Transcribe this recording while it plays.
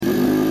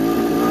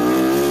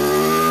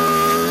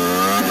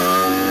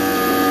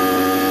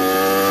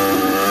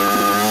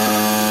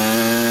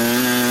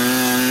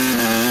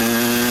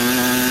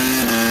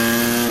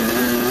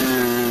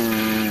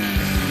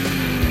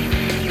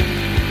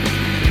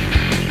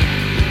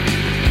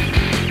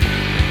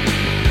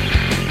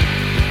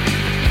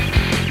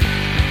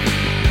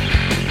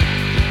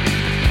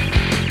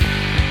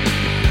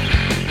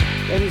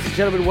and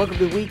gentlemen, welcome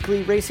to the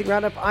Weekly Racing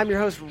Roundup. I'm your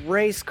host,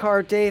 Race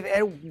Car Dave,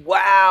 and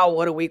wow,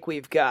 what a week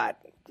we've got.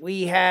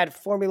 We had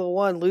Formula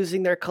One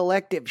losing their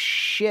collective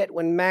shit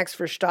when Max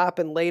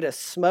Verstappen laid a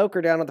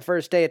smoker down on the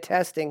first day of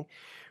testing.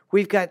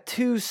 We've got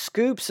two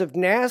scoops of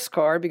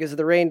NASCAR because of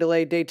the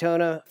rain-delayed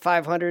Daytona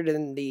 500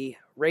 and the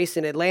race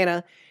in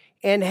Atlanta.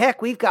 And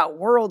heck, we've got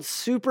World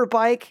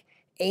Superbike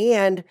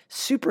and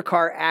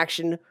Supercar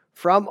action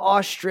from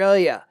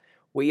Australia.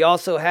 We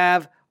also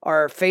have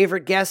our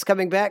favorite guest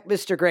coming back,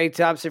 Mr. Grey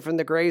Thompson from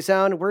the Gray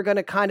Zone. We're going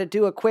to kind of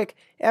do a quick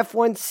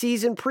F1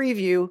 season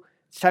preview.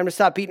 It's time to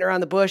stop beating around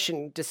the bush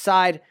and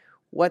decide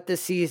what the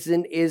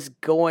season is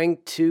going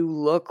to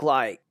look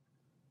like.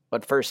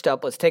 But first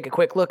up, let's take a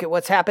quick look at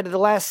what's happened in the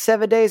last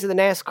 7 days of the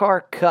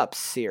NASCAR Cup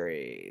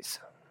Series.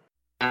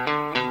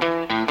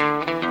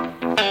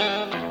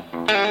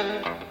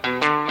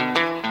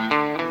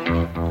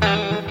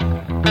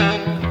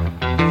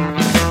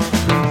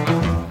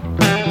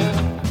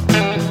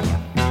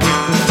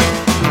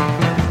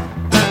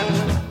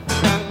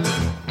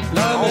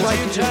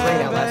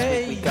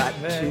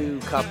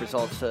 Cup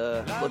results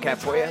to look at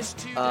for you.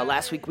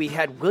 Last week we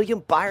had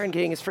William Byron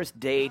getting his first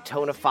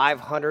Daytona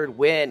 500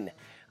 win.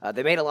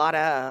 They made a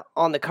lot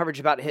on the coverage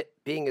about it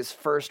being his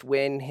first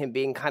win, him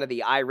being kind of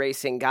the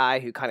iRacing guy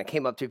who kind of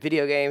came up through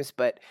video games,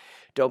 but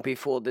don't be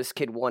fooled, this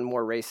kid won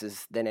more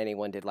races than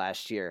anyone did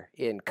last year.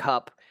 In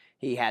Cup,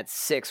 he had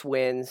 6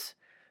 wins.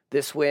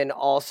 This win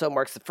also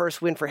marks the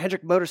first win for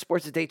Hendrick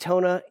Motorsports at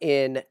Daytona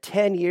in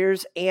 10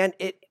 years, and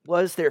it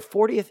was their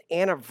 40th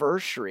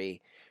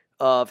anniversary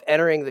of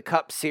entering the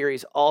Cup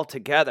Series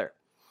altogether.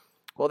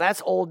 Well,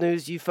 that's old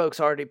news. You folks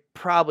already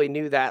probably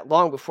knew that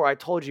long before I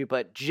told you,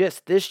 but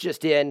just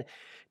in,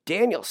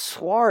 Daniel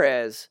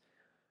Suarez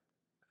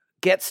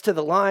gets to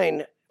the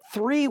line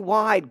 3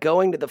 wide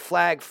going to the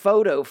flag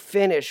photo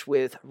finish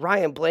with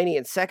Ryan Blaney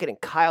in second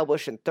and Kyle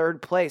Busch in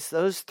third place.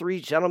 Those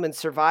 3 gentlemen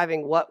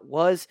surviving what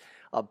was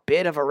a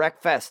bit of a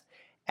wreckfest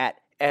at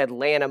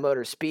Atlanta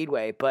Motor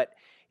Speedway, but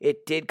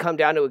it did come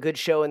down to a good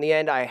show in the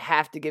end. I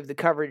have to give the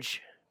coverage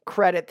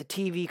credit. The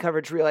TV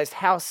coverage realized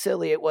how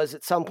silly it was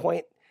at some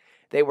point.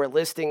 They were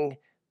listing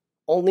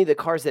only the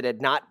cars that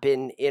had not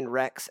been in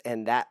wrecks,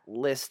 and that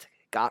list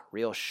got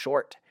real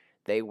short.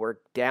 They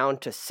were down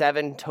to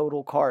 7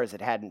 total cars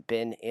that hadn't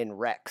been in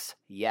wrecks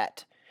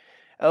yet.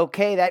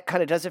 Okay, that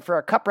kind of does it for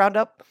our Cup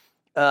Roundup.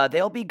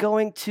 They'll be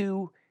going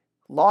to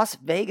Las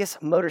Vegas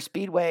Motor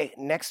Speedway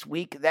next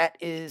week. That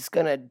is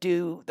going to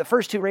do, the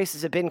first 2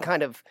 races have been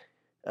kind of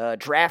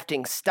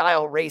drafting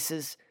style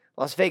races.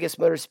 Las Vegas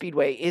Motor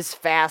Speedway is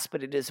fast,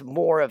 but it is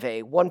more of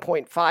a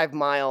 1.5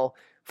 mile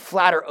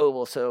flatter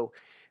oval. So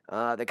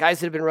the guys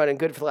that have been running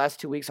good for the last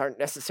 2 weeks aren't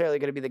necessarily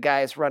going to be the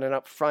guys running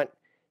up front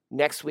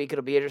next week.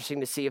 It'll be interesting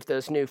to see if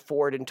those new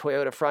Ford and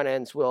Toyota front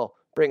ends will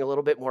bring a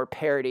little bit more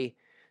parity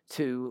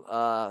to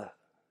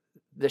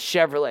the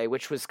Chevrolet,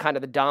 which was kind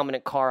of the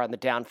dominant car on the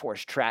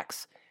downforce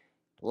tracks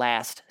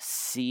last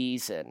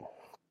season.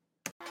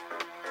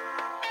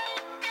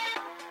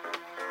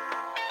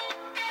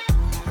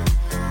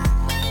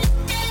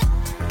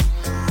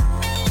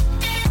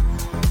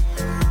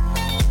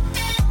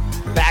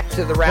 Back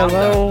to the roundup.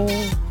 Hello.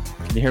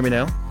 Can you hear me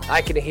now?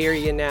 I can hear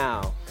you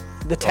now.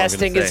 The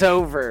testing is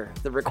over.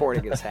 The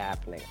recording is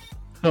happening.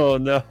 Oh,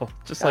 no.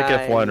 Just like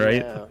F1,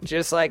 right?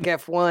 Just like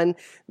F1,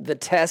 the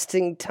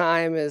testing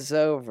time is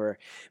over.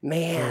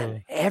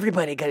 Man,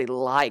 everybody got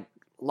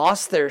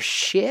lost their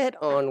shit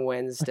on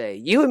Wednesday.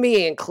 You and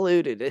me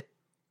included.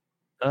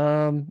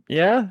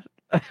 Yeah.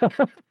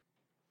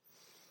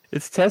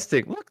 It's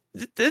testing. Look,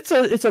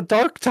 it's a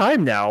dark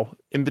time now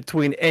in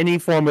between any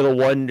Formula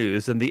One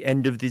news and the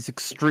end of these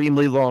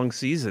extremely long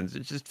seasons.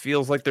 It just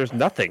feels like there's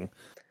nothing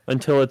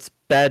until it's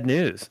bad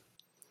news.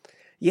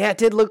 Yeah, it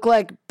did look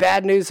like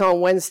bad news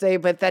on Wednesday,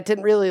 but that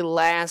didn't really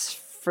last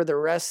for the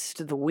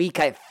rest of the week,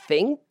 I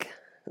think.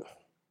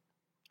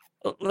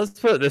 Let's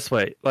put it this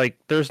way. Like,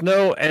 there's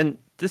no, and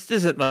this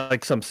isn't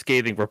like some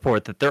scathing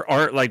report that there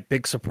aren't like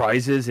big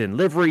surprises in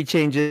livery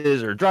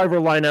changes or driver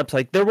lineups.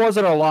 Like, there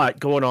wasn't a lot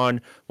going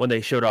on when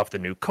they showed off the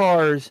new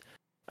cars.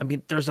 I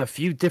mean, there's a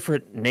few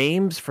different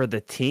names for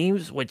the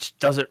teams, which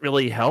doesn't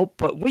really help,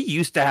 but we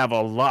used to have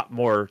a lot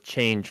more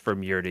change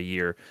from year to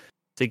year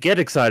to get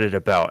excited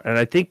about. And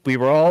I think we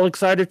were all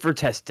excited for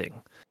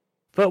testing,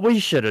 but we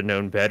should have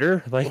known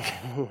better. Like,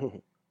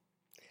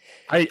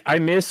 I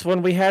miss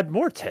when we had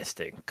more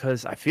testing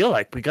because I feel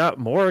like we got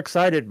more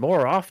excited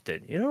more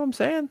often. You know what I'm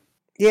saying?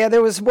 Yeah,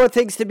 there was more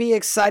things to be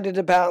excited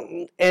about.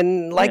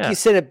 And like you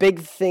said, a big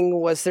thing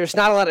was there's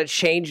not a lot of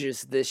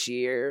changes this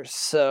year.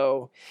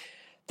 So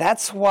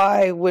that's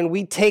why when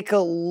we take a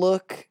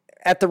look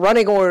at the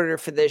running order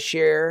for this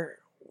year,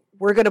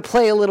 we're going to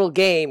play a little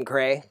game,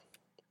 Gray.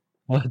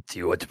 What? Do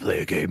you want to play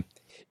a game?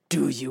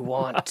 Do you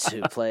want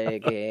to play a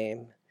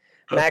game?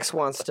 Max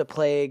wants to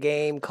play a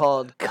game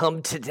called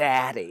Come to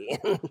Daddy.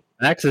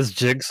 Max is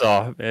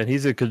Jigsaw, man.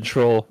 He's in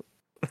control.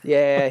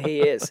 Yeah,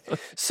 he is.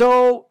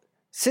 So,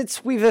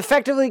 since we've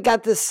effectively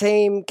got the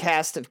same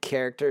cast of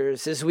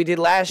characters as we did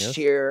last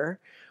year,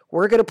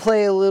 we're going to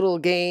play a little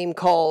game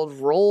called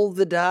Roll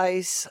the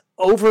Dice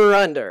Over or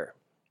Under.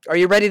 Are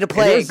you ready to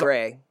play,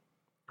 Gray?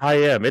 I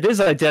am. It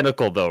is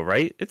identical, though,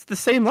 right? It's the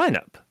same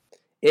lineup.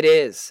 It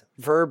is.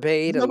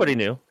 Verbatim. Nobody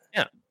knew.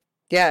 Yeah.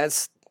 Yeah,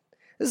 this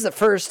is the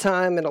first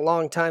time in a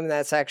long time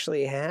that's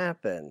actually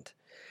happened.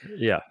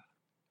 Yeah.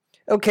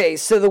 Okay,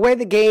 so the way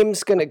the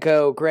game's going to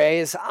go, Gray,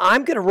 is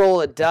I'm going to roll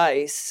a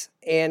dice,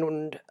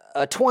 and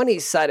a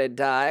 20-sided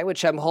die,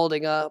 which I'm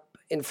holding up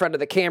in front of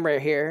the camera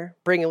here,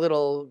 bring a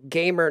little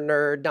gamer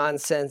nerd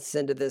nonsense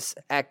into this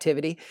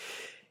activity.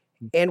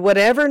 And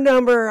whatever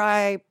number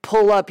I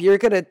pull up, you're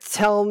going to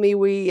tell me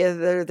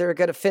they're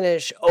going to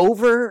finish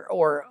over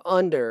or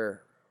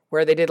under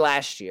where they did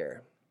last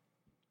year.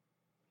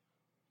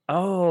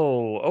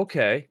 Oh,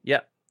 okay. Yeah.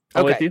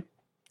 I'm with you.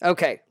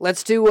 Okay,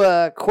 let's do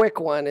a quick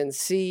one and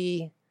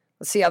see.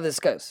 Let's see how this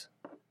goes.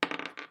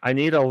 I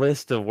need a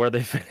list of where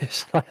they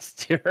finished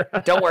last year.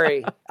 Don't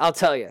worry, I'll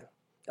tell you.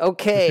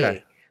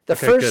 Okay. The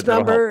first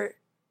number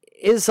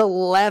is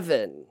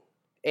 11.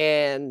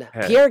 And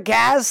Pierre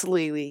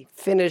Gasly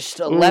finished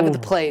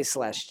 11th place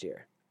last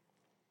year.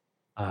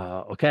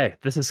 Okay,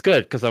 this is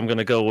good because I'm going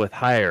to go with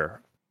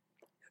higher.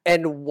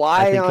 And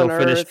why I think on he'll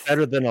earth? Finish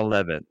better than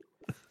 11th.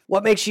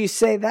 What makes you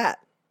say that?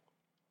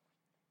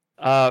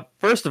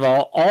 First of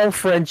all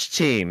French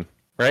team,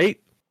 right?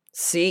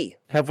 See.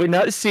 Have we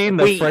not seen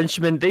the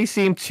Frenchmen? They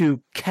seem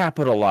to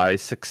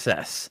capitalize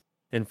success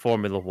in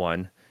Formula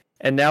One.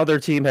 And now their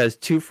team has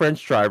 2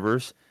 French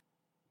drivers.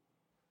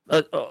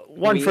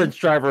 One French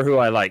driver who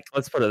I like.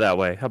 Let's put it that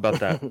way. How about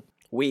that?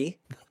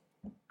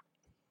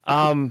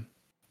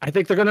 I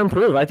think they're going to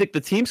improve. I think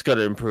the team's going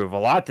to improve a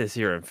lot this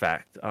year, in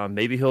fact.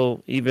 Maybe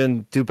he'll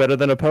even do better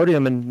than a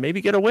podium and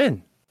maybe get a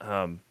win.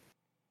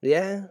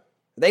 Yeah.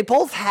 They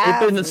both have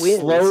They've been wins.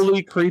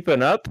 Slowly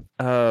creeping up.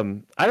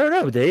 I don't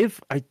know,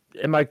 Dave.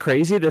 Am I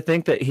crazy to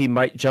think that he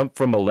might jump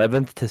from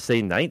 11th to,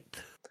 say, 9th?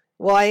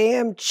 Well, I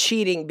am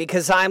cheating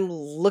because I'm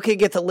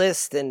looking at the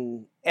list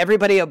and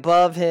everybody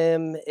above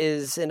him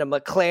is in a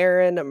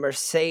McLaren, a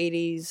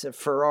Mercedes, a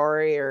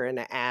Ferrari, or an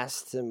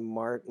Aston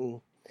Martin.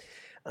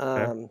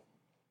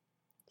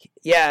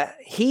 Yeah,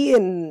 he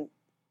and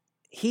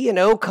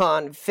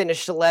Ocon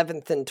finished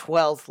 11th and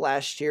 12th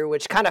last year,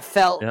 which kind of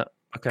felt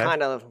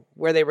kind of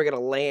where they were going to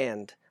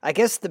land. I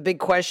guess the big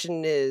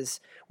question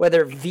is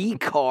whether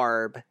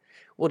V-Carb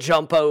will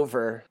jump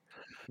over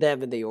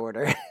them in the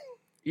order.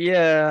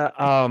 Yeah,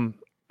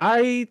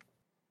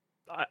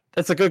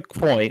 that's a good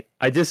point.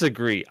 I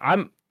disagree.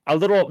 I'm a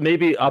little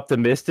maybe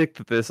optimistic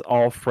that this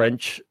all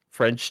French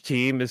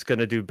team is going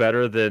to do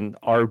better than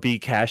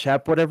RB Cash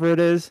App, whatever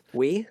it is.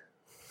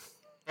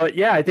 But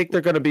yeah, I think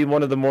they're going to be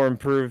one of the more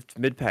improved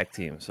mid-pack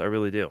teams. I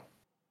really do.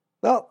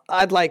 Well,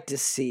 I'd like to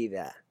see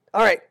that.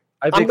 All right.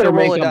 I think their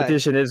main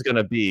competition is going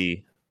to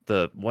be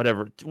the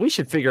whatever. We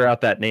should figure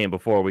out that name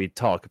before we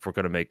talk if we're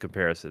going to make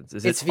comparisons.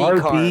 Is it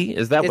RB?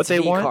 Is that what they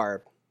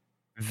want?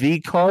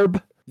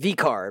 V-Carb?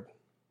 V-Carb.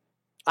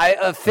 I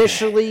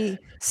officially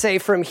say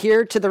from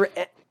here to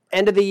the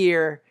end of the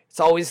year, it's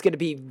always going to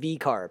be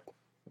V-Carb.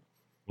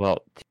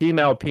 Well, Team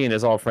Alpine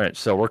is all French,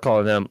 so we're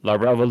calling them La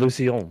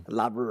Révolution.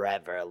 La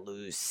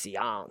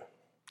Révolution.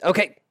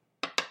 Okay.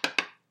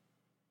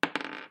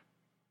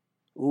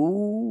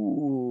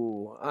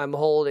 Ooh, I'm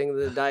holding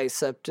the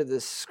dice up to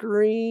the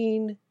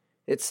screen.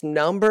 It's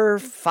number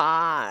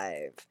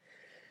 5.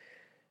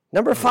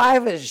 Number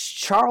 5 is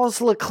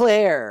Charles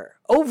Leclerc.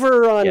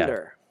 Over or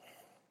under? Yeah.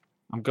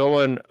 I'm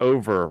going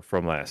over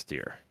from last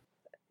year.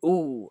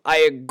 Ooh, I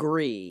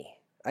agree.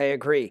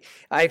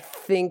 I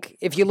think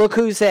if you look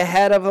who's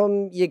ahead of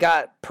him, you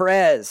got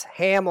Perez,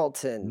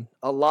 Hamilton,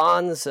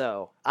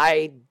 Alonso.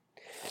 I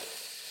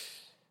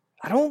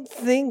don't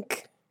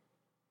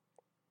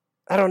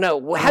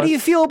know. How do you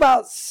feel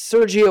about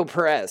Sergio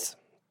Perez?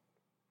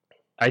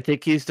 I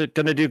think he's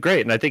going to do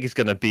great, and I think he's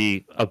going to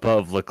be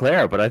above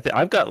Leclerc, but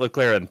I've got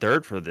Leclerc in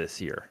 3rd for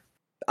this year.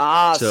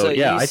 So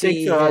yeah, I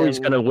think they're always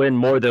going to win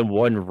more than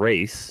one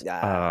race,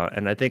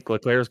 and I think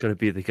Leclerc is going to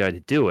be the guy to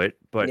do it.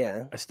 But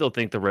I still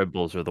think the Red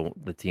Bulls are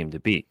the team to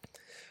beat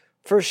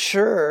for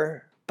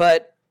sure.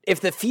 But if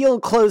the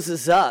field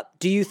closes up,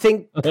 do you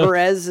think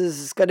Perez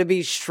is going to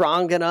be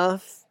strong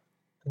enough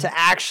to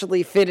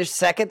actually finish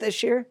 2nd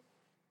this year?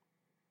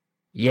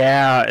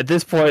 Yeah, at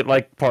this point,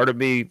 like part of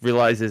me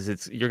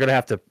realizes you're going to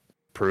have to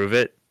prove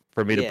it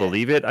for me to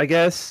believe it, I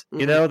guess. Mm-hmm.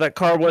 You know, that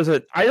car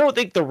wasn't... I don't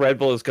think the Red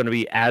Bull is going to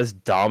be as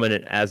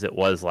dominant as it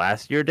was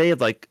last year, Dave.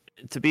 Like,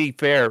 to be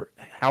fair,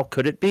 how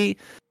could it be?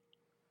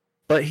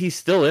 But he's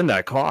still in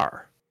that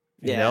car,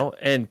 you know?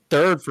 And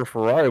 3rd for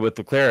Ferrari with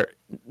Leclerc,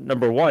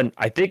 number 1,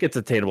 I think it's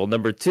attainable.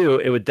 Number 2,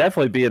 it would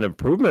definitely be an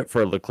improvement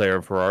for Leclerc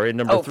and Ferrari. And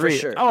number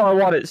 3, I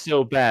want it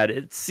so bad.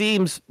 It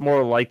seems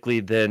more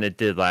likely than it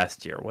did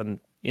last year when,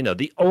 you know,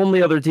 the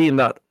only other team,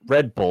 not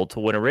Red Bull, to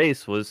win a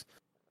race was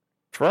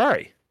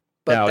Ferrari.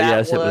 But now,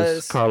 yes, it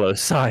was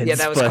Carlos Sainz. Yeah,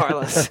 that was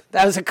Carlos.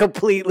 That was a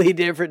completely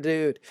different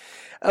dude.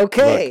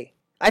 Okay. Look,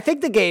 I think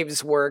the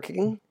game's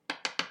working.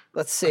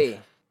 Let's see.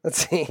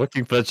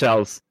 Looking for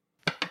Charles.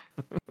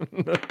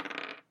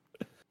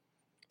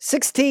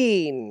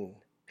 16.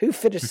 Who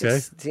finished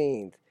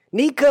 16th?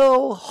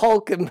 Nico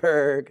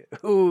Hulkenberg.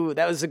 Ooh,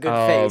 that was a good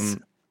face.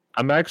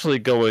 I'm actually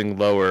going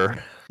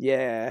lower.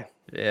 Yeah.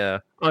 Yeah.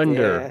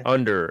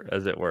 Under,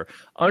 as it were.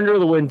 Under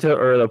the win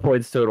or the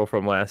points total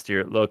from last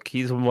year. Look,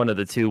 he's one of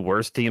the 2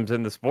 worst teams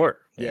in the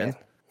sport. Man.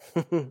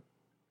 Yeah.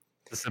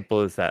 As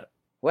simple as that.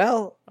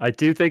 Well, I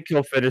do think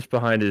he'll finish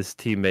behind his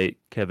teammate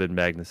Kevin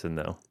Magnussen,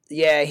 though.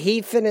 Yeah,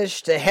 he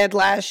finished ahead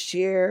last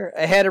year,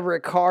 ahead of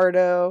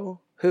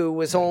Ricardo, who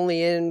was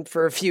only in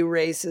for a few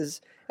races,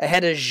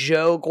 ahead of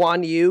Zhou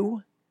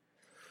Guanyu,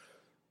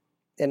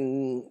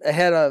 and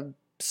ahead of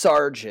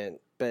Sargent.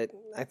 But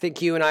I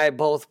think you and I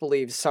both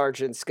believe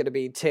Sargent's going to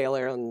be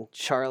Taylor and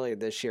Charlie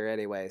this year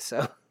anyway.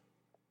 So,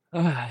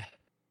 I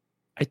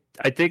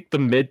think the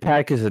mid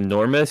pack is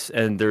enormous,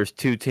 and there's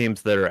 2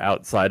 teams that are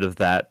outside of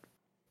that,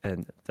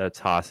 and that's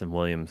Haas and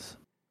Williams.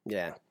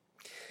 Yeah.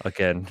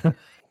 Again.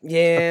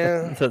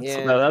 Yeah.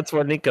 That's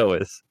where Nico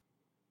is.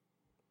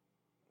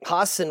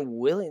 Haas and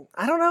Williams.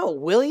 I don't know.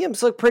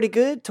 Williams looked pretty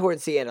good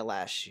towards the end of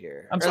last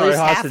year. I'm sorry,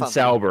 Haas and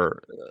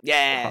Sauber.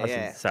 Yeah.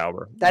 And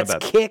Sauber. That's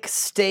kick,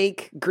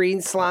 steak,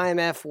 green slime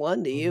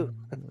F1 to you.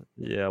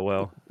 Yeah,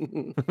 well.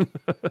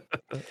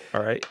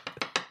 All right.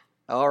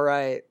 All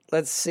right.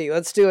 Let's see.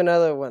 Let's do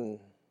another one.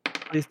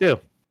 Please do.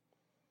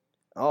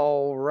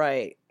 All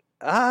right.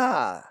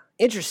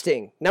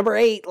 Interesting. Number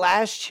 8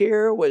 last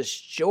year was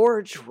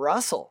George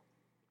Russell.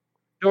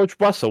 George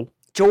Russell.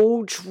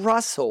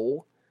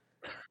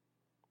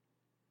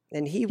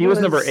 And he was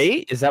number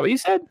 8? Is that what you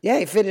said? Yeah,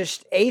 he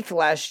finished 8th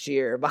last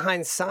year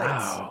behind Sainz.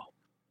 Wow.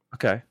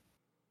 Okay.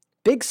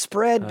 Big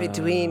spread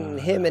between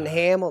him and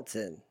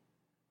Hamilton.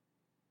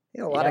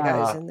 A lot of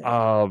guys in there.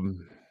 I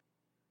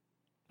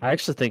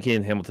actually think he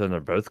and Hamilton are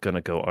both going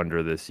to go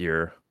under this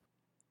year.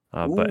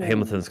 But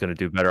Hamilton's going to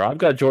do better. I've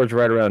got George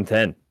right around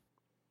 10.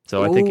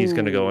 So I think he's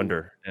going to go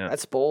under. Yeah.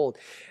 That's bold.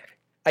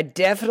 I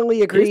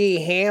definitely agree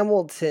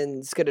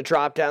Hamilton's going to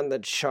drop down the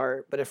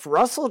chart. But if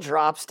Russell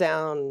drops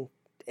down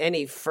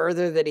any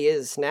further than he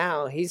is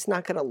now, he's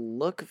not going to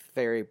look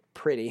very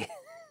pretty.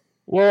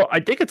 Well, I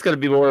think it's going to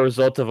be more a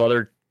result of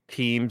other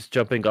teams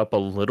jumping up a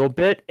little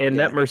bit. And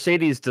that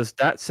Mercedes does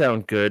not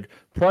sound good.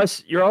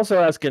 Plus, you're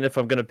also asking if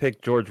I'm going to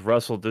pick George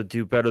Russell to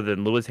do better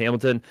than Lewis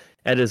Hamilton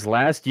at his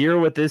last year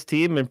with this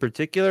team in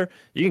particular.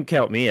 You can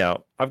count me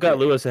out. I've got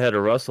Lewis ahead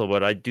of Russell,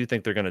 but I do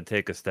think they're going to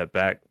take a step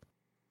back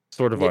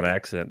sort of on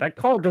accident. That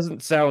call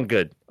doesn't sound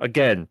good.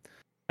 Again,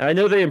 I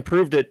know they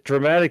improved it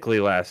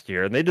dramatically last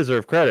year, and they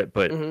deserve credit,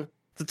 but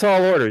it's a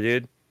tall order,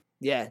 dude.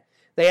 Yeah.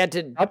 They had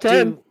to Top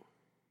 10.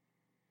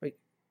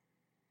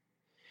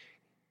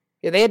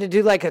 They had to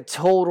do like a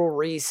total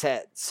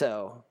reset,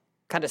 so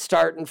kind of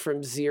starting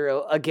from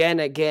zero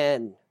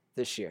again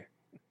this year.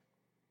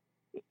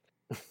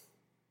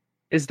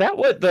 Is that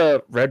what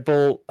the Red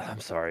Bull,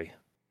 I'm sorry,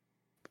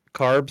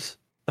 carbs?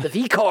 The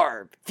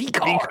V-carb.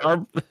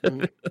 V-carb.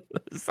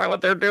 Is that what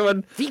they're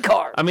doing?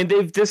 V-carb. I mean,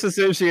 they've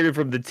disassociated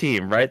from the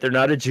team, right? They're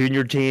not a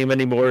junior team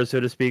anymore,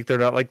 so to speak. They're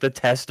not like the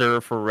tester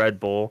for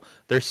Red Bull.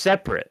 They're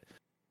separate.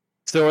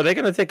 So are they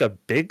going to take a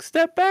big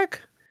step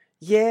back?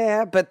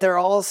 Yeah, but they're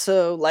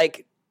also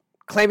like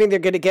claiming they're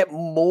going to get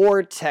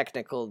more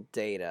technical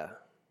data.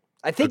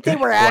 I think they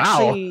were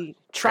actually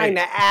trying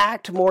to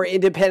act more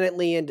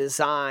independently in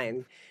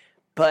design,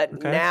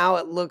 but now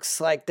it looks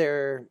like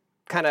they're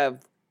kind of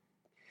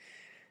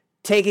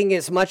taking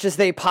as much as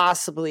they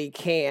possibly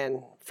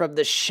can from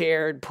the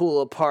shared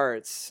pool of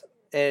parts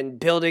and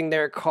building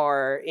their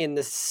car in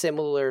the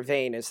similar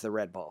vein as the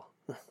Red Bull.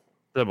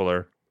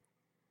 Similar.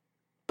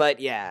 But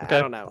I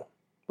don't know.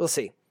 We'll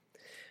see.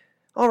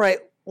 All right,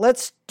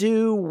 let's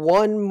do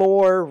one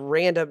more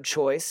random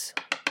choice.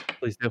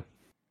 Please do.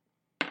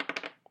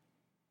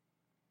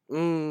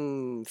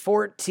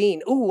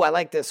 14. Ooh, I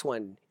like this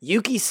one.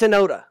 Yuki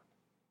Tsunoda.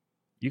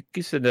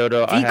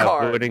 I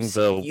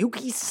have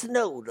Yuki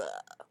Tsunoda.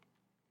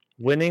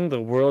 Winning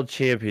the world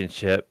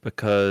championship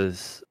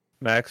because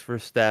Max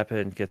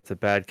Verstappen gets a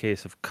bad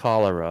case of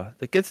cholera.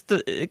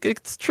 It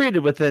gets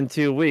treated within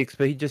 2 weeks,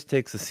 but he just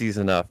takes the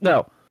season off.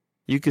 No,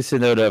 Yuki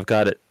Tsunoda, I've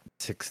got it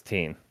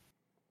 16.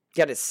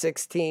 Got a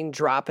 16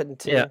 dropping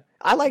to. Yeah.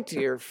 I liked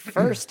your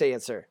first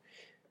answer.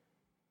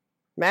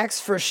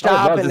 Max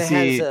Verstappen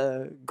has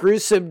a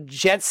gruesome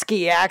jet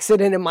ski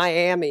accident in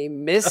Miami,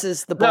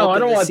 misses the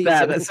bulk of the season. No, I don't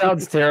want that. That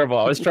sounds terrible.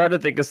 I was trying to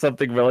think of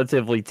something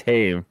relatively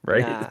tame,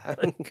 right? Nah.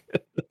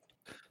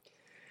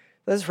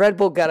 Those Red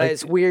Bull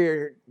guys,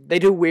 weird. They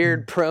do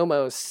weird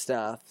promo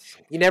stuff.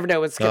 You never know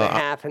what's going to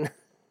happen.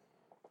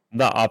 I'm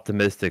not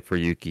optimistic for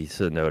Yuki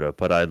Tsunoda,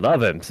 but I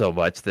love him so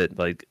much that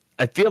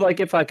I feel like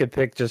if I could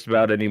pick just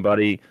about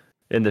anybody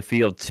in the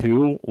field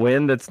to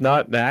win that's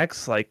not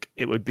Max,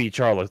 it would be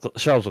Charles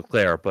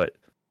Leclerc, but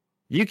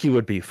Yuki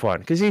would be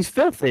fun because he's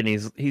filthy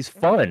and he's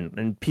fun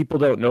and people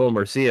don't know him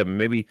or see him.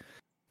 Maybe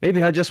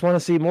I just want to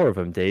see more of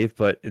him, Dave,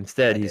 but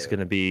instead he's going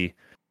to be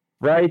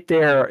right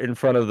there in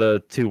front of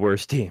the 2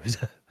 worst teams.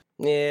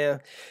 Yeah.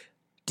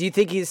 Do you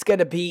think he's going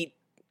to beat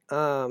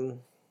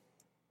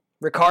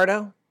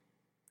Ricardo,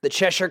 the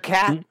Cheshire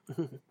Cat?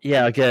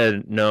 Yeah,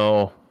 again,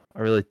 no. I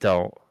really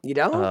don't. You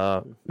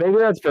don't? Maybe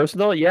that's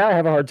personal. Yeah, I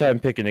have a hard time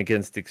picking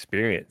against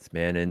experience,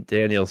 man. And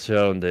Daniel's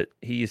shown that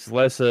he's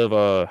less of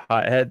a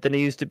hothead than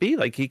he used to be.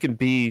 Like he can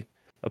be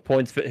a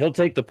points fit. He'll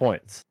take the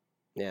points.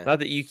 Yeah. Not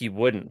that Yuki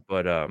wouldn't,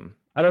 but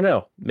I don't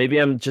know. Maybe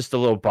I'm just a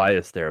little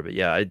biased there, but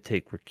yeah, I'd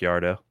take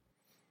Ricciardo.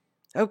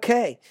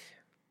 Okay.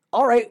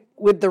 All right.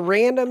 With the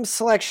random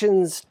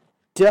selections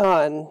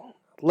done,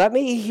 let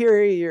me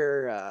hear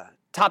your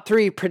top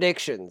 3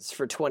 predictions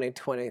for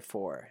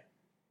 2024.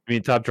 You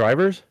mean top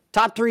drivers?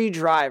 Top 3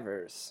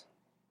 drivers.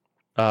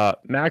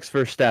 Max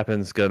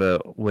Verstappen's gonna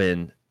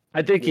win.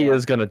 I think he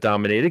is gonna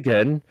dominate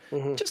again.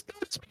 Mm-hmm. Just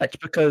not as much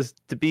because,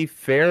 to be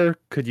fair,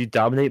 could you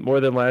dominate more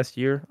than last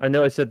year? I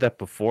know I said that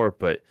before,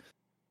 but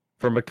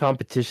from a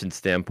competition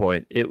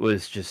standpoint, it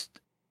was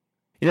just,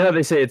 you know how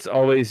they say it's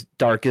always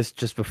darkest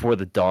just before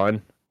the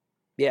dawn?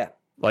 Yeah.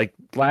 Like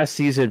last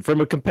season,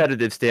 from a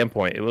competitive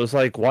standpoint, it was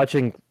like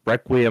watching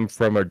Requiem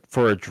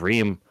for a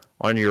Dream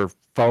on your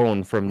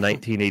phone from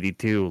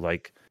 1982,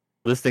 like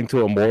listening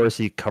to a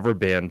Morrissey cover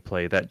band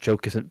play. That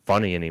joke isn't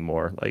funny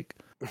anymore. Like,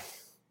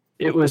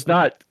 it was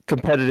not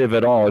competitive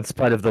at all in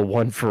spite of the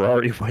one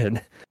Ferrari win.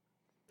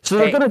 So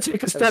they're going to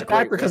take a step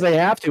back because they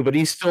have to, but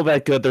he's still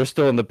that good. They're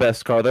still in the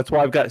best car. That's why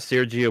I've got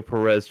Sergio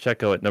Perez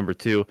Checo at number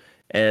 2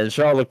 and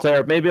Charles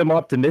Leclerc. Maybe I'm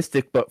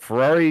optimistic, but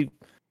Ferrari,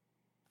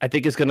 I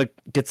think, is going to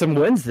get some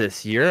wins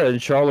this year,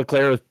 and Charles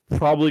Leclerc is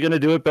probably going to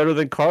do it better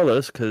than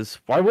Carlos, because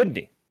why wouldn't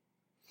he?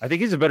 I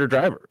think he's a better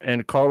driver,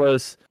 and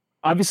Carlos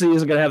obviously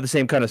isn't going to have the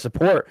same kind of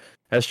support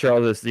as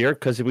Charles this year,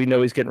 because we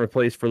know he's getting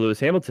replaced for Lewis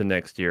Hamilton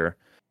next year.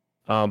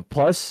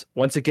 Plus,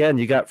 once again,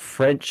 you got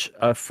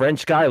a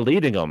French guy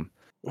leading them.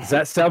 Does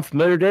that sound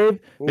familiar, Dave?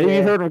 Maybe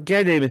you heard of a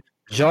guy named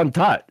Jean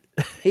Tott.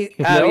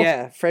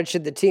 Yeah, French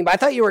in the team. I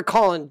thought you were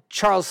calling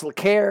Charles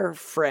Leclerc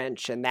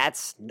French, and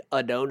that's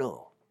a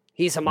no-no.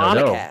 He's a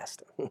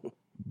monocast.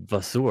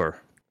 Vasseur.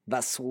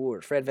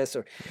 Fred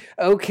Vasseur.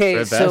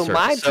 Okay,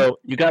 so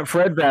you got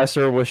Fred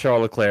Vasseur with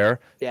Charles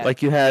Leclerc,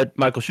 like you had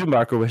Michael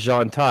Schumacher with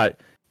Jean Tott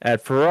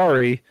at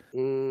Ferrari.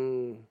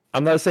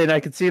 I'm not saying I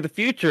can see the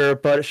future,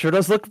 but it sure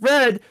does look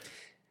red.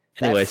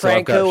 Anyway, that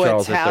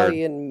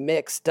Franco-Italian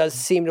mix does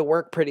seem to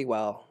work pretty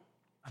well.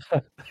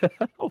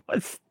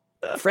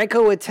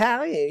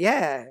 Franco-Italian,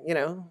 yeah, you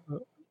know.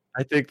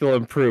 I think they'll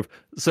improve.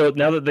 So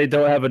now that they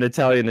don't have an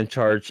Italian in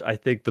charge, I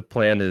think the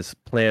plan is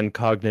planned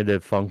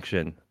cognitive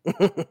function.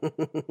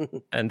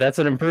 And that's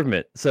an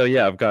improvement. So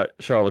yeah, I've got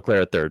Charles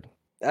Leclerc at 3rd.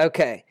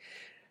 Okay.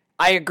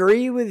 I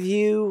agree with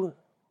you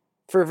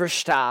for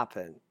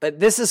Verstappen, but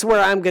this is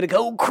where I'm going to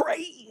go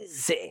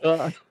crazy.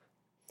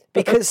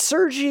 Because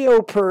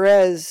Sergio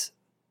Perez,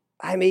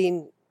 I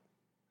mean,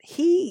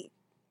 he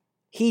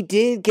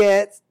did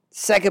get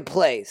 2nd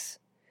place,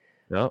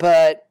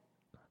 but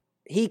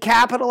he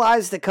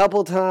capitalized a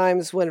couple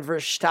times when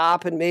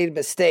Verstappen made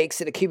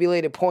mistakes and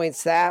accumulated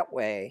points that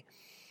way.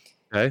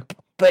 Okay.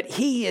 But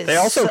he is... They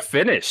also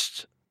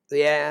finished.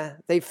 Yeah,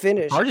 they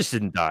finished. Car just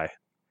didn't die.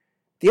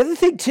 The other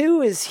thing,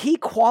 too, is he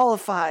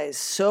qualifies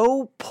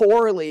so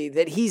poorly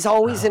that he's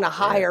always in a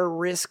higher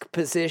risk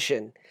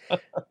position.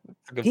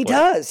 He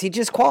does. He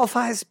just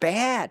qualifies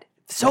bad.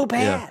 So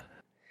bad.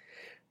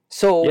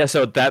 Yeah.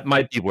 So that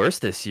might be worse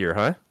this year,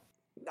 huh?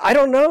 I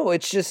don't know.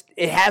 It's just,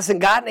 it hasn't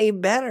gotten any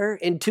better.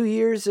 In 2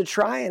 years of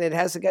trying, it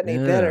hasn't gotten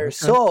any better. Okay.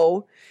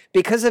 So,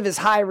 because of his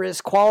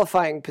high-risk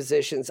qualifying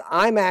positions,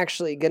 I'm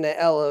actually going to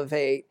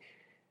elevate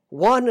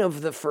one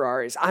of the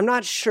Ferraris. I'm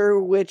not sure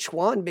which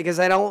one, because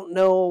I don't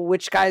know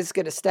which guy's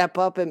going to step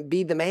up and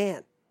be the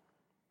man.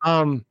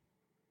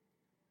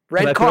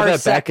 Red car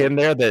that back in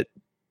there that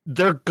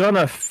they're going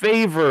to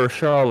favor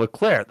Charles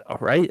Leclerc, though,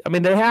 right? I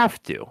mean, they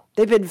have to.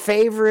 They've been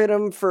favoring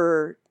him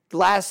for the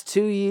last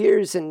 2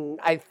 years, and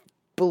I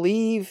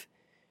believe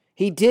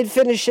he did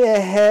finish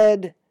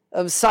ahead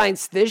of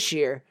Sainz this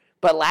year,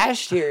 but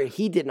last year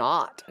he did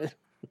not.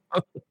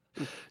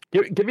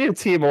 Give me a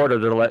team order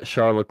to let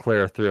Charles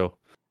Leclerc through.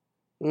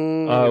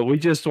 We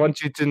just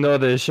want you to know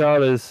that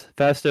Charles is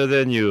faster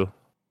than you.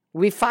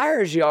 We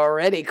fires you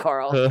already,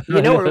 Carl.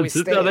 You know where we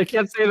stand. No, they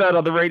can't say that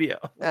on the radio.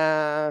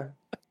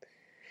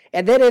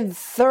 And then in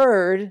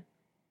 3rd,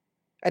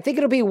 I think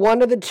it'll be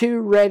one of the 2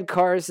 red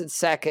cars at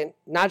 2nd.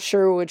 Not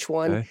sure which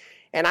one. Okay.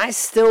 And I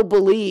still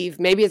believe,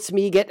 maybe it's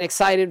me getting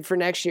excited for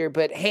next year,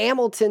 but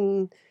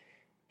Hamilton,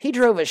 he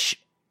drove a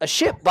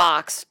ship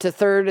box to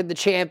 3rd in the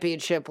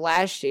championship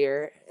last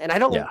year, and I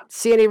don't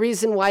see any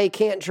reason why he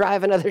can't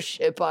drive another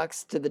ship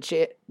box to the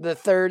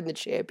 3rd in the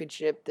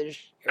championship this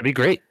year. That'd be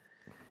great.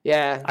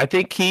 Yeah. I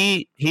think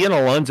he and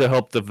Alonso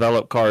helped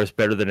develop cars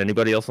better than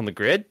anybody else on the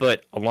grid,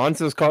 but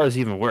Alonso's car is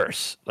even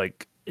worse.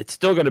 Like, it's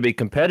still going to be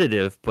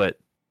competitive, but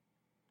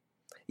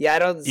yeah, I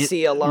don't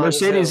see Alonso.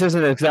 Mercedes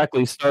isn't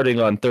exactly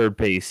starting on 3rd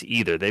pace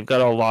either. They've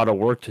got a lot of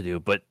work to do.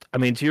 But, I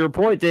mean, to your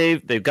point,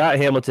 Dave, they've got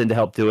Hamilton to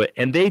help do it,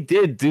 and they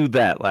did do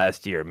that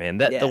last year, man.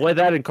 The way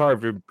that car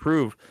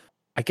improved,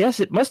 I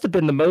guess it must have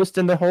been the most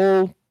in the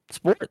whole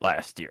sport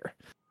last year.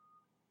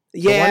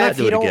 Yeah, so why not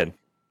do it again?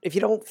 If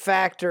you don't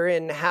factor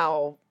in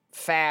how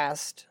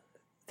fast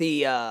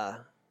the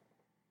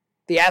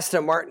the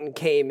Aston Martin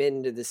came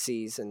into the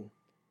season,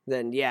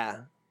 then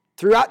yeah.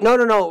 Throughout, no,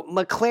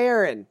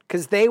 McLaren,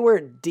 because they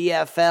were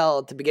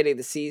DFL at the beginning of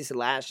the season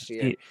last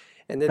year.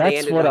 And then they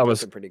ended up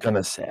looking pretty good.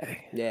 That's what I was going to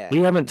say. Yeah. We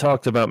haven't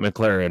talked about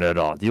McLaren at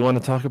all. Do you want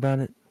to talk about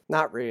it?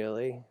 Not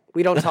really.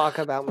 We don't talk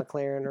about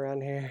McLaren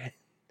around here.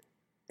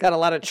 Got a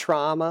lot of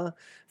trauma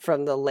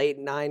from the late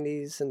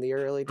 90s and the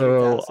early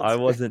 2000s. Oh, I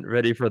wasn't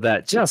ready for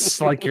that. Just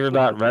like you're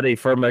not ready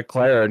for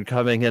McLaren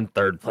coming in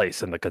third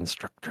place in the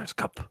Constructors'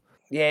 Cup.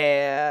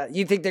 Yeah.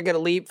 You think they're going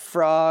to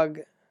leapfrog?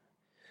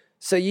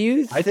 So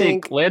I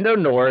think Lando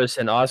Norris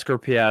and Oscar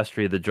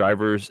Piastri, the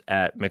drivers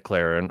at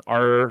McLaren,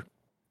 are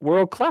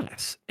world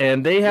class.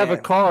 And they have a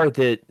car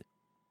that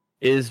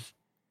it's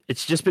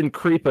just been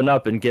creeping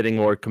up and getting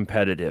more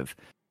competitive.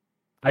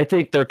 I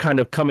think they're kind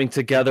of coming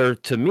together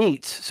to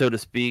meet, so to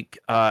speak,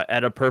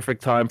 at a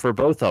perfect time for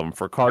both of them,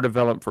 for car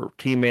development, for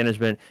team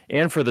management,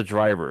 and for the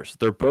drivers.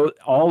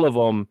 All of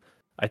them,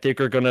 I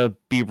think, are going to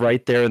be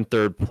right there in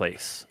third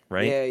place,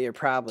 right? Yeah, you're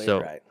probably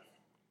right.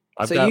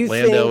 I've got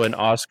Lando and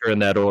Oscar in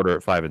that order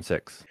at 5 and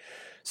 6.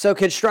 So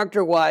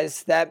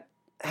constructor-wise, that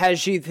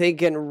has you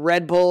thinking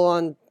Red Bull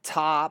on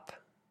top,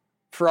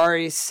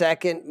 Ferrari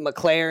second,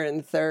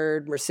 McLaren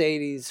third,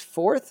 Mercedes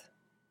fourth?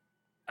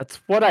 That's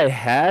what I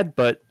had,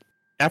 but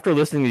after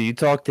listening to you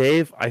talk,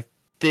 Dave, I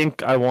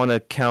think I want to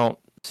count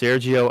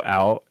Sergio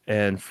out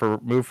and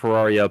move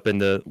Ferrari up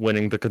into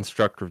winning the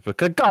Constructors.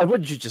 Because, God,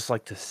 wouldn't you just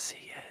like to see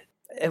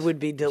it? It would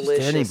be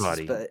delicious. Just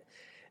anybody. But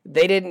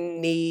they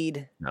didn't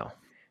need... No.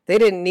 They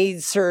didn't need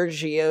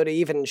Sergio to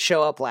even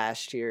show up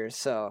last year,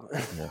 so...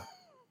 Yeah.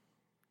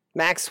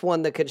 Max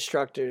won the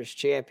Constructors'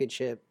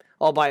 Championship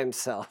all by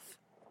himself.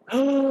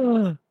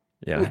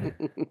 Yeah.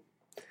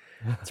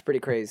 It's pretty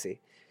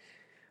crazy.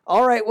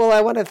 All right, well,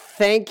 I want to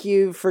thank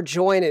you for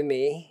joining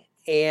me.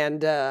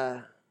 And,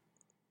 wow,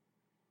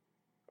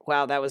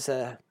 that was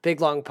a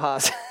big, long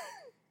pause.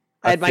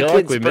 I had my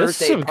kid's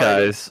birthday party.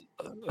 Guys.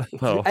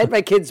 I had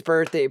my kid's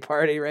birthday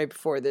party right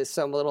before this,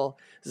 so I'm a little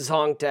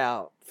zonked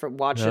out from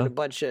watching a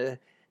bunch of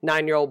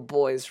 9-year-old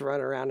boys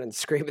run around and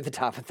scream at the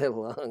top of their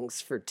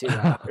lungs for 2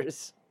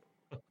 hours.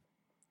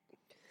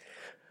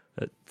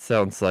 It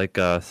sounds like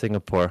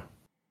Singapore.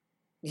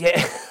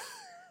 Yeah.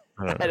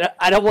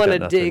 I don't want to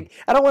dig.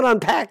 I don't want to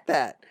unpack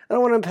that. I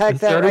don't want to unpack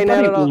that right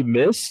now at all. We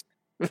missed?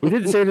 We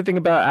didn't say anything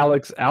about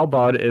Alex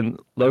Albon and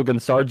Logan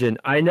Sargent.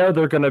 I know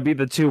they're going to be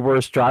the 2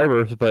 worst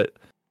drivers, but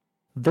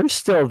they're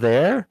still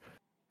there.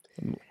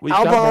 We've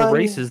got more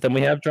races than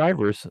we have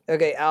drivers.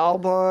 Okay,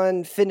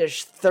 Albon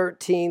finished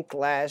 13th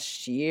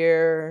last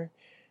year.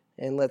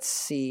 And let's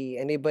see,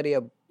 anybody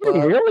above...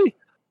 Really?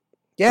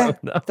 Yeah,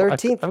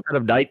 13th. I've got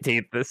him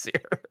 19th this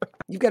year.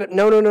 You've got it.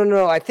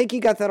 No. I think you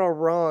got that all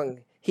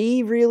wrong.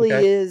 He really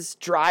is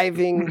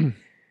driving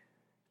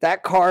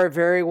that car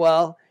very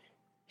well.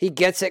 He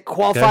gets it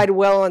qualified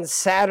well on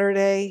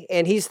Saturday,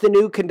 and he's the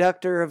new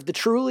conductor of the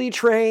Truly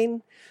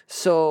train.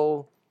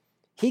 So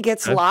he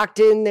gets locked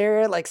in there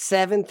at like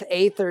 7th,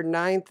 8th, or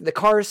 9th. The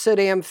car's so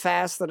damn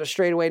fast that a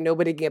straightaway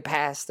nobody can get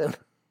past him.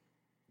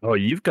 Oh,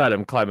 you've got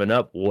him climbing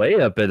up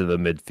way up into the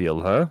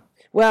midfield, huh?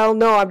 Well,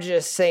 no, I'm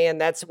just saying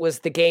that was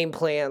the game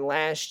plan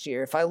last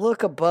year. If I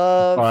look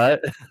above...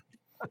 What?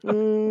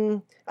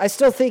 I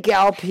still think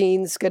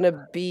Alpine's going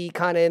to be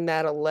kind of in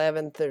that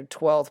 11th or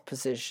 12th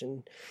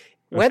position.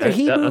 Whether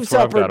he moves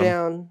up or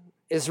down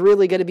is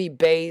really going to be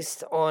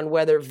based on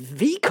whether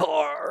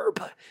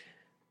VCARB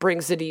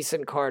brings a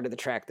decent car to the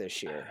track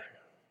this year.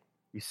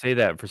 You say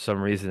that, for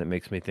some reason, it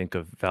makes me think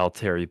of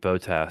Valtteri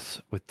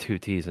Bottas with 2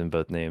 T's in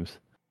both names.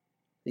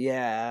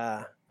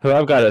 Yeah. Who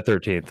I've got at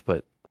 13th,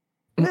 but...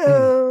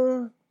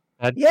 No.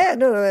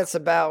 That's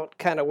about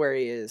kind of where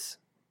he is.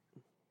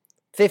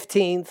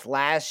 15th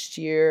last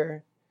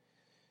year.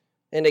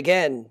 And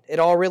again, it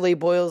all really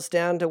boils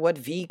down to what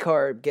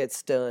VCARB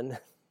gets done.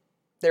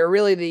 They're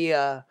really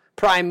the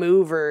prime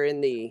mover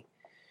in the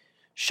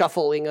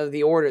shuffling of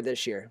the order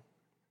this year.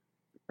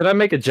 Can I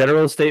make a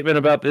general statement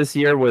about this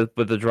year with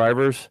the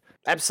drivers?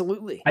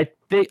 Absolutely.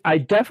 I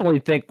definitely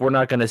think we're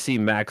not going to see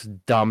Max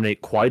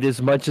dominate quite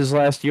as much as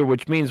last year,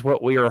 which means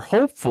what we are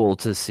hopeful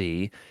to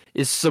see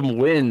is some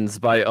wins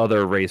by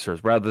other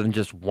racers rather than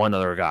just one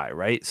other guy,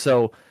 right?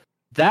 So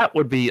that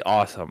would be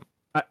awesome.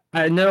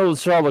 I know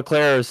Charles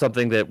Leclerc is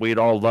something that we'd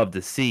all love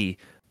to see,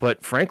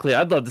 but frankly,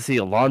 I'd love to see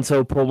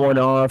Alonso pull one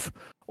off,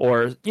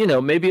 or,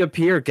 maybe a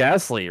Pierre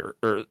Gasly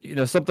or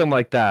something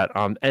like that.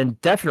 And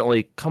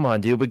definitely, come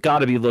on, dude, we got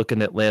to be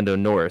looking at Lando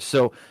Norris.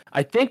 So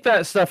I think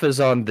that stuff is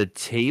on the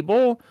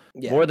table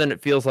more than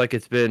it feels like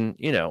it's been,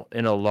 in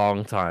a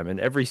long time. And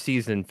every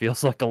season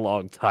feels like a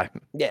long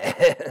time. Yeah,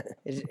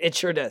 it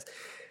sure does.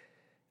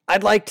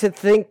 I'd like to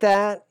think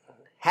that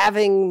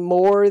having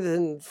more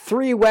than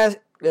 3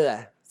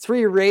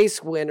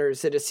 race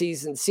winners in a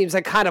season seems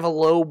like kind of a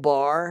low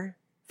bar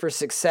for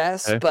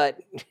success, but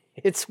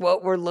it's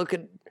what we're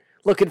looking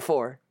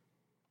for.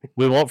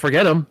 We won't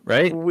forget him,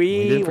 right?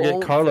 We didn't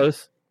forget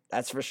Carlos.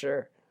 That's for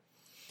sure.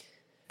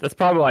 That's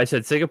probably why I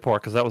said Singapore,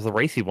 because that was the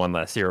racy one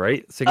last year,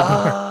 right?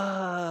 Singapore.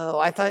 Oh,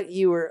 I thought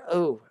you were.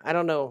 Oh, I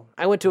don't know.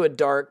 I went to a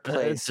dark It's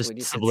place just when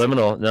you said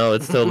subliminal. No,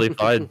 it's totally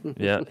fine.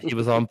 Yeah, he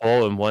was on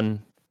pole and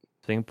won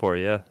Singapore.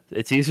 Yeah,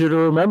 it's easier to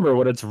remember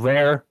when it's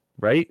rare,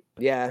 right?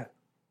 Yeah,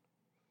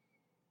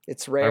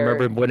 it's I remember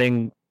rare. him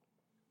winning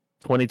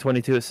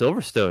 2022 at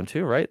Silverstone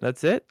too, right?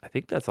 That's it. I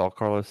think that's all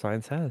Carlos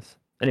Sainz has.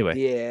 Anyway,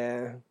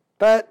 Yeah,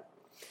 but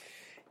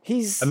I mentioned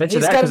he's that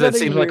got because it another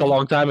seems like a year.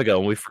 long time ago,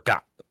 and we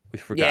forgot. We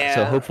forgot.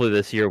 So Yeah, hopefully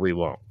this year we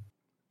won't.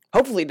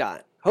 hopefully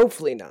not.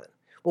 Hopefully not.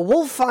 Well,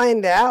 we'll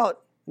find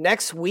out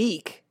next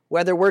week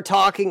whether we're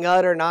talking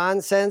utter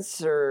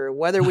nonsense or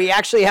whether we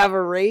actually have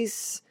a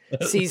race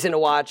season to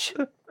watch.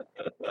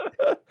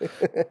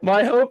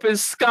 My hope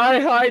is sky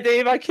high,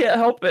 Dave. I can't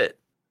help it.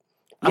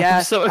 Yeah,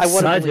 I'm so I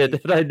want to excited,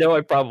 believe. and I know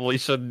I probably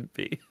shouldn't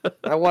be.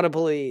 I want to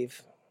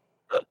believe.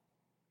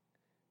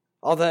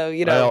 Although,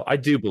 Well, I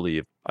do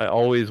believe. I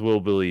always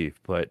will believe,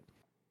 but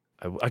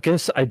I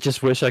guess I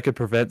just wish I could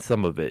prevent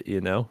some of it,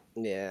 you know?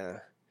 yeah.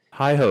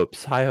 High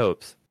hopes, high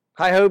hopes.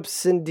 High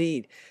hopes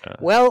indeed.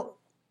 Well,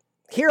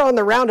 here on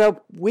the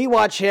Roundup, we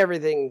watch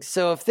everything.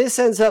 So if this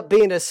ends up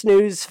being a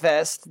snooze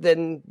fest,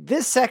 then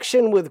this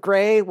section with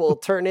Gray will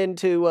turn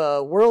into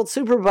a World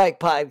Superbike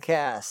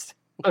podcast.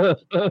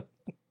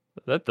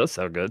 That does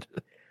sound good.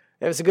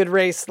 It was a good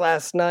race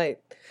last night.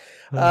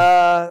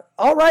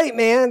 All right,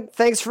 man.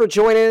 Thanks for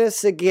joining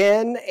us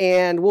again,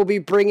 and we'll be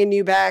bringing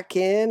you back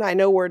in. I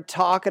know we're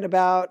talking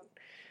about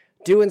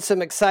doing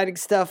some exciting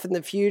stuff in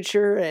the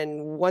future,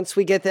 and once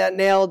we get that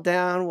nailed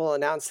down, we'll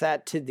announce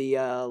that to the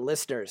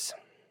listeners.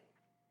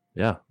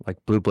 Yeah,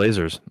 like Blue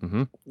Blazers.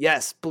 Mm-hmm.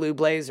 Yes, Blue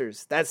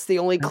Blazers. That's the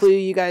only clue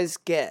you guys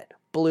get.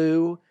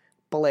 Blue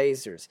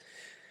Blazers.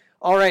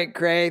 All right,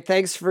 Gray.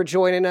 Thanks for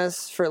joining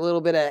us for a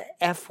little bit of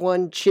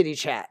F1 chitty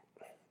chat.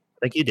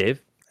 Thank you,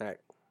 Dave.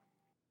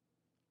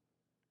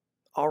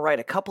 All right,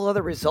 a couple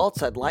other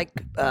results I'd like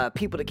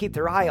people to keep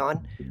their eye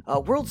on.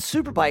 World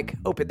Superbike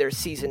opened their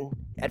season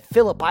at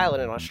Phillip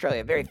Island in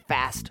Australia. Very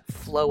fast,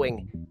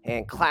 flowing,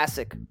 and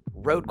classic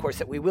road course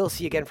that we will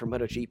see again for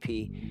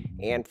MotoGP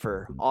and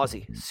for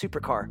Aussie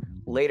Supercar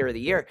later in the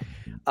year.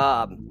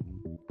 A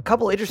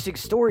couple interesting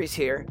stories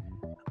here.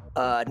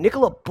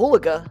 Nicola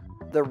Bulliga,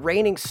 the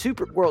reigning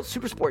World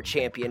Supersport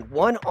champion,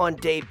 won on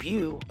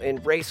debut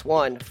in race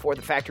 1 for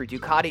the factory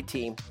Ducati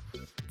team,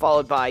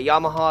 followed by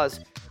Yamaha's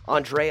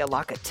Andrea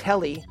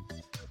Locatelli,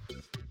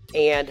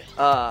 and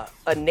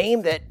a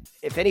name that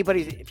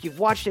if you've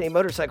watched any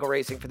motorcycle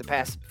racing for the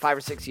past 5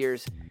 or 6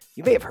 years,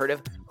 you may have heard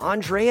of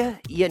Andrea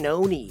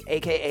Iannone,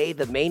 aka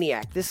the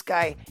Maniac. This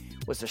guy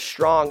was a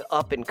strong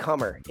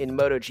up-and-comer in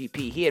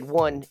MotoGP. He had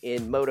won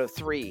in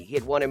Moto3. He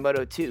had won in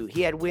Moto2.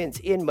 He had wins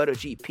in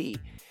MotoGP.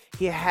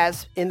 He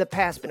has, in the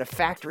past, been a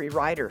factory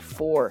rider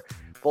for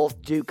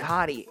both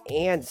Ducati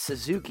and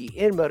Suzuki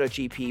in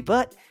MotoGP,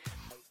 but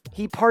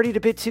he partied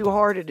a bit too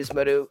hard at his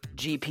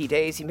MotoGP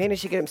days. He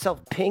managed to get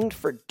himself pinged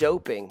for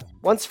doping,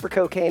 once for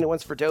cocaine and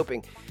once for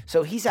doping.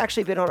 So he's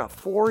actually been on a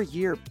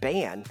 4-year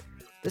ban.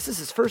 This is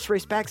his first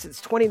race back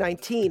since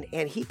 2019,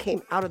 and he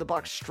came out of the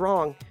box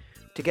strong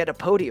to get a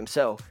podium.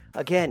 So,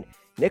 again,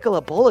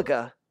 Nicola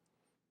Bulliga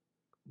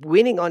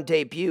winning on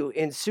debut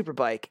in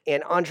Superbike,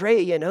 and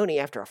Andrea Iannone,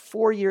 after a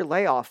 4-year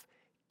layoff,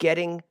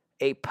 getting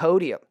a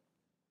podium.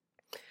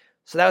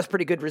 So that was a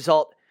pretty good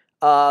result.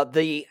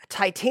 The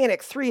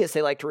Titanic 3, as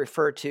they like to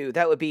refer to,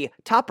 that would be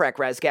Toprak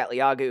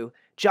Razgatlioglu,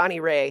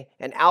 Johnny Ray,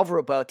 and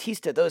Alvaro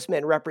Bautista. Those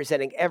men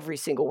representing every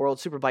single World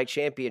Superbike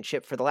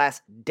Championship for the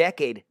last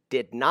decade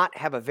did not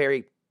have a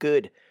very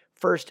good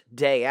first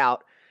day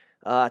out.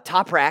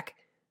 Toprak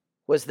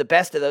was the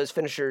best of those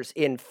finishers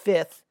in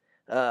 5th.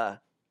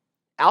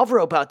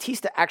 Alvaro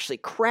Bautista actually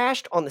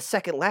crashed on the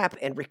second lap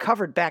and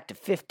recovered back to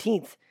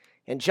 15th.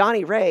 And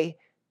Johnny Ray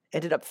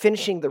ended up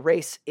finishing the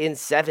race in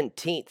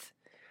 17th.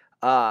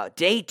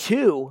 Day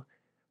 2,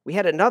 we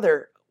had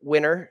another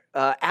winner,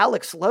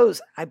 Alex Lowe's.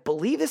 I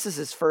believe this is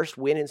his first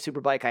win in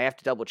Superbike. I have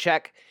to double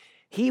check.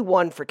 He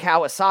won for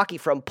Kawasaki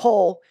from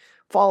pole,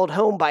 followed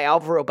home by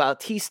Alvaro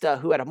Bautista,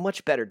 who had a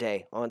much better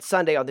day on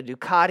Sunday on the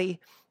Ducati.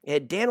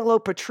 And Danilo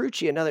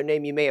Petrucci, another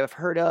name you may have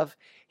heard of.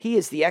 He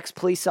is the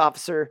ex-police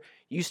officer,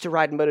 used to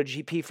ride in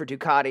MotoGP for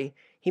Ducati.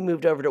 He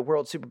moved over to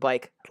World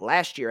Superbike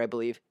last year, I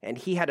believe, and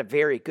he had a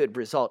very good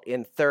result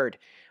in 3rd.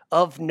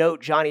 Of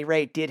note, Johnny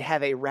Ray did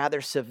have a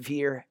rather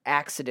severe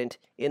accident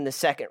in the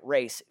second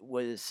race. It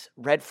was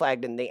red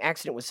flagged, and the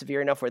accident was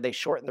severe enough where they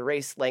shortened the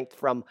race length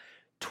from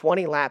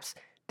 20 laps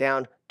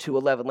down to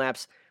 11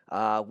 laps.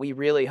 We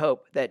really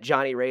hope that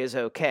Johnny Ray is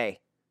okay.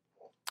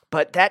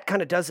 But that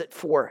kind of does it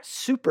for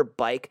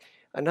Superbike.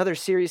 Another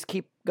series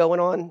keep going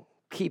on,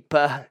 keep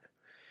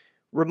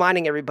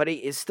reminding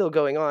everybody is still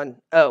going on.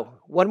 Oh,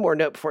 one more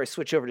note before I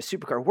switch over to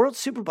Supercar. World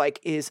Superbike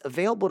is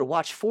available to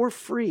watch for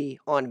free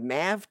on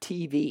MAV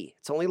TV.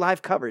 It's only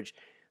live coverage.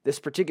 This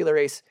particular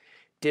race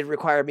did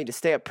require me to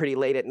stay up pretty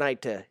late at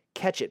night to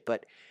catch it,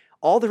 but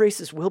all the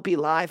races will be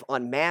live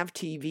on MAV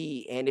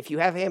TV, and if you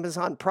have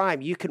Amazon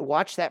Prime, you can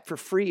watch that for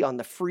free on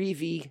the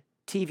Freevee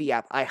TV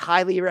app. I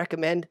highly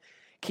recommend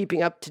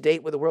keeping up to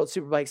date with the World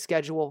Superbike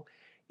schedule.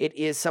 It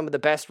is some of the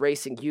best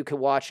racing you can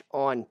watch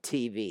on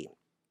TV.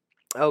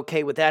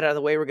 Okay, with that out of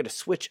the way, we're going to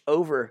switch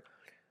over.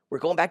 We're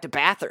going back to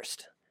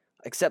Bathurst.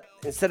 Except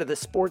instead of the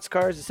sports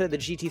cars, instead of the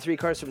GT3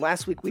 cars from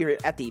last week, we were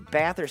at the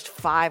Bathurst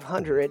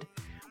 500,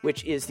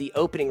 which is the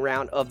opening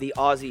round of the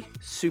Aussie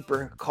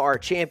Supercar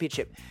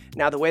Championship.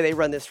 Now, the way they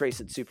run this race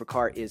at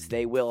Supercar is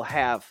they will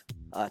have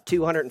a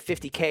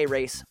 250K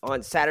race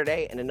on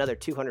Saturday and another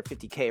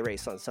 250K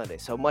race on Sunday.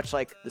 So much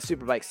like the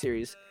Superbike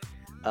Series,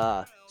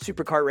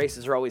 Supercar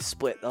races are always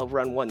split. They'll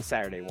run one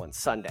Saturday, one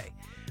Sunday.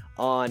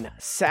 On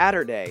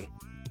Saturday,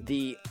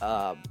 the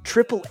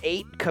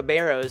 888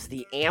 Camaros,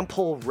 the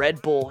ample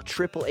Red Bull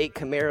 888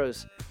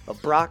 Camaros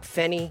of Brock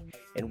Fenney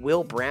and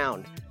Will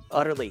Brown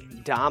utterly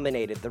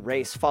dominated the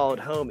race, followed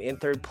home in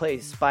third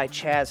place by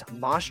Chaz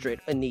Mostert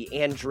in the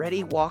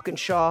Andretti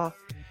Walkinshaw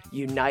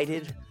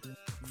United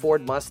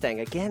Ford Mustang.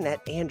 Again,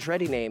 that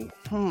Andretti name,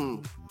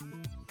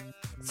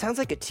 sounds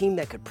like a team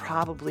that could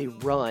probably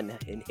run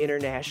an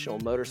international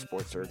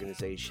motorsports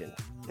organization.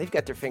 They've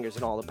got their fingers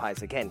in all the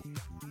pies. Again,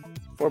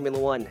 Formula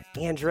One,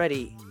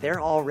 Andretti,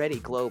 they're already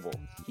global.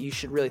 You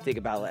should really think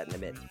about that in a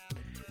minute.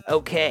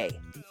 Okay,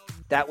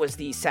 that was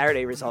the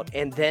Saturday result.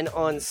 And then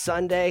on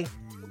Sunday,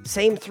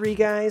 same three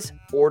guys,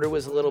 order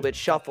was a little bit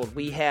shuffled.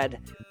 We had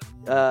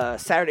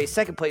Saturday's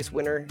second place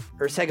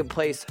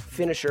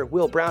finisher,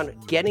 Will Brown,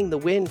 getting the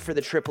win for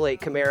the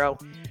 888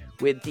 Camaro,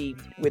 with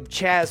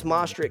Chaz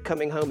Mostert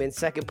coming home in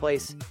second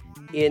place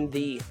in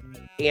the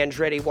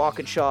Andretti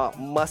Walkinshaw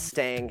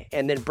Mustang,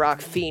 and then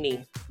Brock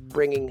Feeney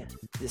bringing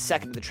the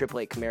second of the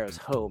 888 Camaros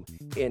home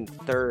in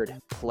third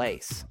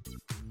place.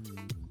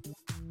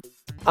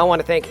 I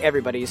want to thank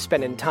everybody who's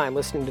spending time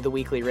listening to the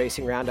weekly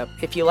Racing Roundup.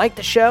 If you like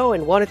the show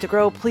and want it to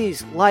grow,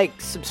 please like,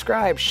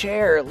 subscribe,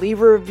 share,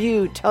 leave a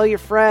review, tell your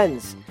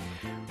friends.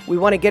 We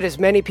want to get as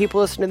many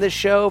people listening to this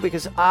show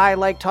because I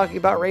like talking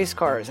about race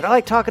cars, and I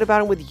like talking about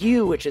them with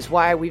you, which is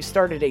why we've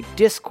started a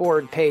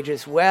Discord page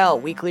as well,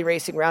 Weekly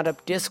Racing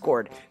Roundup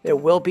Discord. There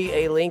will be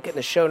a link in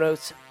the show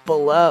notes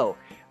below.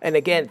 And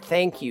again,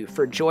 thank you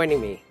for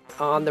joining me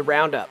on the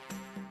Roundup.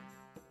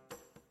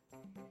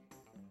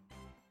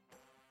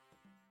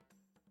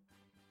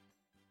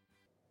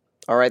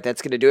 All right,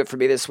 that's going to do it for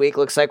me this week.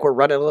 Looks like we're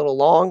running a little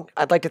long.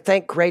 I'd like to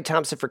thank Grey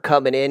Thompson for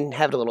coming in,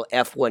 having a little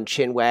F1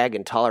 chin wag,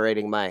 and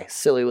tolerating my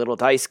silly little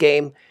dice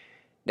game.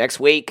 Next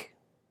week,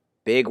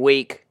 big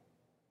week,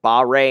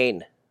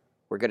 Bahrain.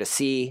 We're going to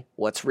see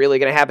what's really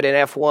going to happen in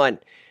F1.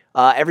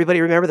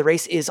 Everybody remember the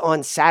race is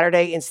on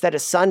Saturday instead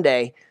of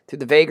Sunday through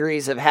the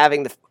vagaries of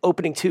having the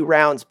opening two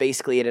rounds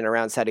basically in and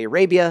around Saudi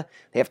Arabia.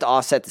 They have to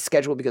offset the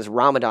schedule because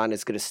Ramadan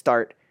is going to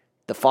start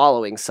the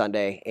following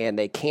Sunday, and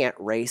they can't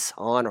race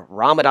on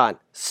Ramadan.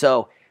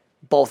 So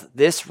both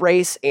this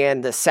race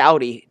and the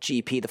Saudi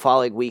GP the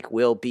following week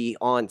will be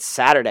on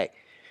Saturday.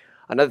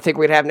 Another thing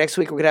we're going to have next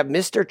week, we're going to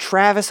have Mr.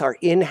 Travis, our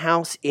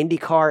in-house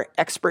IndyCar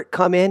expert,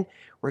 come in.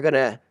 We're going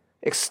to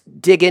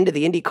dig into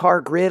the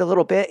IndyCar grid a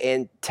little bit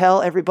and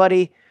tell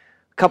everybody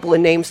a couple of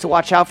names to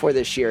watch out for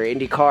this year.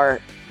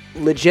 IndyCar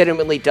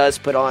legitimately does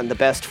put on the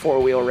best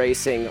four-wheel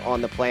racing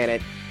on the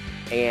planet,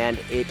 and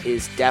it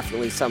is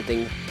definitely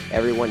something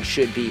everyone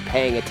should be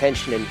paying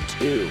attention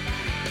to.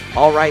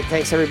 All right,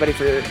 thanks everybody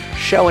for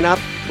showing up,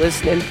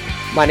 listening.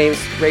 My name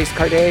is Race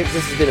Car Dave.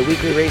 This has been a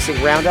weekly racing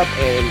roundup,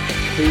 and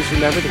please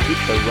remember to keep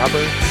the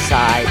rubber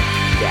side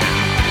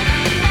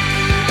down.